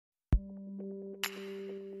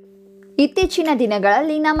ಇತ್ತೀಚಿನ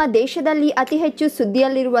ದಿನಗಳಲ್ಲಿ ನಮ್ಮ ದೇಶದಲ್ಲಿ ಅತಿ ಹೆಚ್ಚು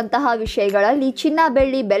ಸುದ್ದಿಯಲ್ಲಿರುವಂತಹ ವಿಷಯಗಳಲ್ಲಿ ಚಿನ್ನ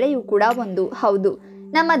ಬೆಳ್ಳಿ ಬೆಲೆಯೂ ಕೂಡ ಒಂದು. ಹೌದು,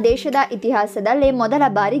 ನಮ್ಮ ದೇಶದ ಇತಿಹಾಸದಲ್ಲೇ ಮೊದಲ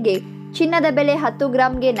ಬಾರಿಗೆ ಚಿನ್ನದ ಬೆಲೆ 10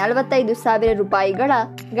 ಗ್ರಾಂಗೆ 45,000 ರೂಪಾಯಿಗಳ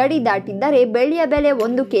ಗಡಿ ದಾಟಿದ್ದರೆ ಬೆಳ್ಳಿಯ ಬೆಲೆ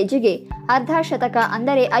 1 ಕೆಜಿಗೆ ಅರ್ಧ ಶತಕ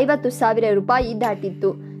ಅಂದರೆ 50,000 ರೂಪಾಯಿ ದಾಟಿತ್ತು.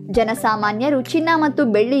 ಜನಸಾಮಾನ್ಯರು ಚಿನ್ನ ಮತ್ತು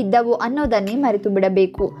ಬೆಳ್ಳಿ ಇದ್ದವು ಅನ್ನೋದನ್ನೇ ಮರೆತು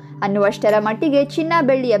ಬಿಡಬೇಕು ಅನ್ನುವಷ್ಟರ ಮಟ್ಟಿಗೆ ಚಿನ್ನ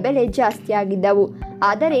ಬೆಳ್ಳಿಯ ಬೆಲೆ ಜಾಸ್ತಿ ಆಗಿದ್ದವು.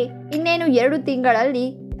 ಆದರೆ ಇನ್ನೇನು 2 ತಿಂಗಳಲ್ಲಿ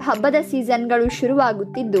ಹಬ್ಬದ ಸೀಸನ್ಗಳು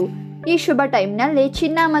ಶುರುವಾಗುತ್ತಿದ್ದು ಈ ಶುಭ ಟೈಮ್ನಲ್ಲೇ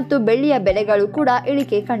ಚಿನ್ನ ಮತ್ತು ಬೆಳ್ಳಿಯ ಬೆಲೆಗಳು ಕೂಡ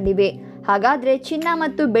ಇಳಿಕೆ ಕಂಡಿವೆ. ಹಾಗಾದರೆ ಚಿನ್ನ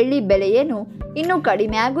ಮತ್ತು ಬೆಳ್ಳಿ ಬೆಲೆ ಏನು ಇನ್ನೂ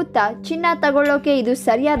ಕಡಿಮೆ ಆಗುತ್ತಾ? ಚಿನ್ನ ತಗೊಳ್ಳೋಕೆ ಇದು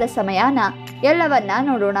ಸರಿಯಾದ ಸಮಯನ? ಎಲ್ಲವನ್ನ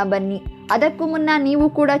ನೋಡೋಣ ಬನ್ನಿ. ಅದಕ್ಕೂ ಮುನ್ನ ನೀವು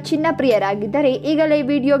ಕೂಡ ಚಿನ್ನ ಪ್ರಿಯರಾಗಿದ್ದರೆ ಈಗಲೇ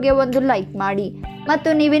ವಿಡಿಯೋಗೆ ಒಂದು ಲೈಕ್ ಮಾಡಿ ಮತ್ತು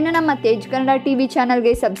ನೀವಿನ್ನು ನಮ್ಮ ತೇಜ್ ಕನ್ನಡ ಟಿವಿ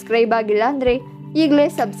ಚಾನಲ್ಗೆ ಸಬ್ಸ್ಕ್ರೈಬ್ ಆಗಿಲ್ಲ ಅಂದರೆ ಈಗಲೇ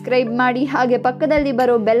ಸಬ್ಸ್ಕ್ರೈಬ್ ಮಾಡಿ, ಹಾಗೆ ಪಕ್ಕದಲ್ಲಿ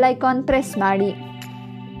ಬರೋ ಬೆಲ್ ಐಕಾನ್ ಪ್ರೆಸ್ ಮಾಡಿ.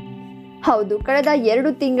 ಹೌದು, ಕಳೆದ 2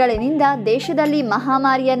 ತಿಂಗಳಿನಿಂದ ದೇಶದಲ್ಲಿ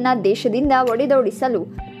ಮಹಾಮಾರಿಯನ್ನ ದೇಶದಿಂದ ಒಡೆದೋಡಿಸಲು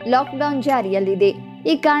ಲಾಕ್ಡೌನ್ ಜಾರಿಯಲ್ಲಿದೆ.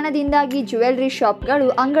 ಈ ಕಾರಣದಿಂದಾಗಿ ಜ್ಯುವೆಲರಿ ಶಾಪ್ಗಳು,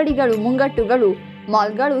 ಅಂಗಡಿಗಳು, ಮುಂಗಟ್ಟುಗಳು,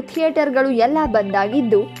 ಮಾಲ್ಗಳು, ಥಿಯೇಟರ್ಗಳು ಎಲ್ಲ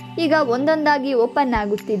ಬಂದಾಗಿದ್ದು ಈಗ ಒಂದೊಂದಾಗಿ ಓಪನ್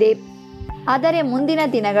ಆಗುತ್ತಿದೆ. ಆದರೆ ಮುಂದಿನ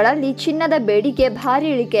ದಿನಗಳಲ್ಲಿ ಚಿನ್ನದ ಬೇಡಿಕೆ ಭಾರಿ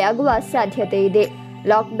ಇಳಿಕೆಯಾಗುವ ಸಾಧ್ಯತೆ ಇದೆ.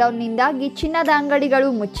 ಲಾಕ್ಡೌನ್ನಿಂದಾಗಿ ಚಿನ್ನದ ಅಂಗಡಿಗಳು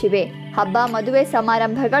ಮುಚ್ಚಿವೆ. ಹಬ್ಬ, ಮದುವೆ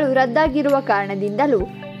ಸಮಾರಂಭಗಳು ರದ್ದಾಗಿರುವ ಕಾರಣದಿಂದಲೂ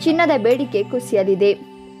ಚಿನ್ನದ ಬೇಡಿಕೆ ಕುಸಿಯಲಿದೆ.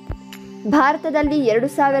 ಭಾರತದಲ್ಲಿ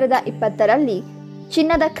 2020ರಲ್ಲಿ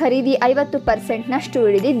ಚಿನ್ನದ ಖರೀದಿ 50%ನಷ್ಟು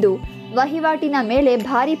ಇಳಿದಿದ್ದು ವಹಿವಾಟಿನ ಮೇಲೆ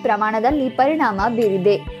ಭಾರಿ ಪ್ರಮಾಣದಲ್ಲಿ ಪರಿಣಾಮ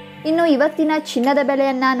ಬೀರಿದೆ. ಇನ್ನು ಇವತ್ತಿನ ಚಿನ್ನದ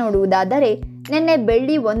ಬೆಲೆಯನ್ನ ನೋಡುವುದಾದರೆ ನಿನ್ನೆ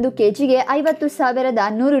ಬೆಳ್ಳಿ 1 ಕೆಜಿಗೆ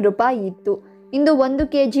 50,100 ರೂಪಾಯಿ ಇತ್ತು. ಇಂದು 1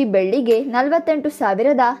 ಕೆಜಿ ಬೆಳ್ಳಿಗೆ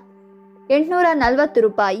 48,840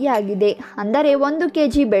 ರೂಪಾಯಿ ಆಗಿದೆ. ಅಂದರೆ 1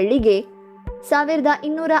 ಕೆಜಿ ಬೆಳ್ಳಿಗೆ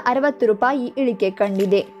 1,260 ರೂಪಾಯಿ ಇಳಿಕೆ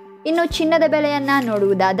ಕಂಡಿದೆ. ಇನ್ನು ಚಿನ್ನದ ಬೆಲೆಯನ್ನ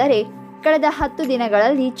ನೋಡುವುದಾದರೆ ಕಳೆದ 10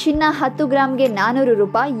 ದಿನಗಳಲ್ಲಿ ಚಿನ್ನ 10 ಗ್ರಾಂಗೆ 400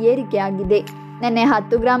 ರೂಪಾಯಿ ಏರಿಕೆಯಾಗಿದೆ. ನಿನ್ನೆ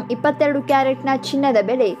 10 ಗ್ರಾಂ 22 ಕ್ಯಾರೆಟ್ನ ಚಿನ್ನದ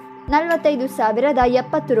ಬೆಲೆ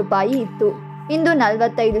 45,070 ರೂಪಾಯಿ ಇತ್ತು. ಇಂದು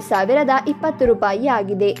 45,020 ರೂಪಾಯಿ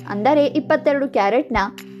ಆಗಿದೆ. ಅಂದರೆ 22 ಕ್ಯಾರೆಟ್ನ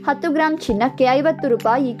 10 ಗ್ರಾಂ ಚಿನ್ನಕ್ಕೆ 50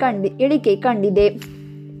 ರೂಪಾಯಿ ಇಳಿಕೆ ಕಂಡಿದೆ.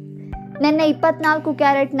 ನಿನ್ನೆ 24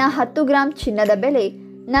 ಕ್ಯಾರೆಟ್ನ 10 ಗ್ರಾಂ ಚಿನ್ನದ ಬೆಲೆ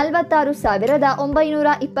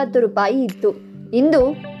 46,920 ರೂಪಾಯಿ ಇತ್ತು. ಇಂದು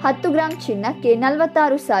 10 ಗ್ರಾಂ ಚಿನ್ನಕ್ಕೆ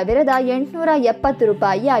 46,870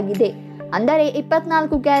 ರೂಪಾಯಿ ಆಗಿದೆ. ಅಂದರೆ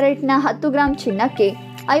 24 ಕ್ಯಾರೆಟ್ನ 10 ಗ್ರಾಂ ಚಿನ್ನಕ್ಕೆ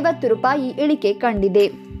 50 ರೂಪಾಯಿ ಇಳಿಕೆ ಕಂಡಿದೆ.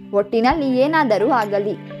 ಒಟ್ಟಿನಲ್ಲಿ ಏನಾದರೂ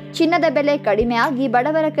ಆಗಲಿ, ಚಿನ್ನದ ಬೆಲೆ ಕಡಿಮೆ ಆಗಿ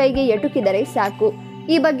ಬಡವರ ಕೈಗೆ ಎಟುಕಿದರೆ ಸಾಕು.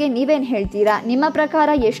 ಈ ಬಗ್ಗೆ ನೀವೇನು ಹೇಳ್ತೀರಾ? ನಿಮ್ಮ ಪ್ರಕಾರ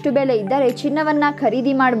ಎಷ್ಟು ಬೆಲೆ ಇದ್ದರೆ ಚಿನ್ನವನ್ನ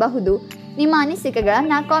ಖರೀದಿ ಮಾಡಬಹುದು? ನಿಮ್ಮ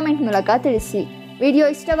ಅನಿಸಿಕೆಗಳನ್ನು ಕಾಮೆಂಟ್ ಮೂಲಕ ತಿಳಿಸಿ. ವಿಡಿಯೋ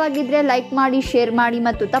ಇಷ್ಟವಾಗಿದ್ದರೆ ಲೈಕ್ ಮಾಡಿ, ಶೇರ್ ಮಾಡಿ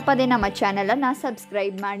ಮತ್ತು ತಪ್ಪದೇ ನಮ್ಮ ಚಾನಲನ್ನು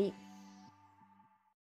ಸಬ್ಸ್ಕ್ರೈಬ್ ಮಾಡಿ.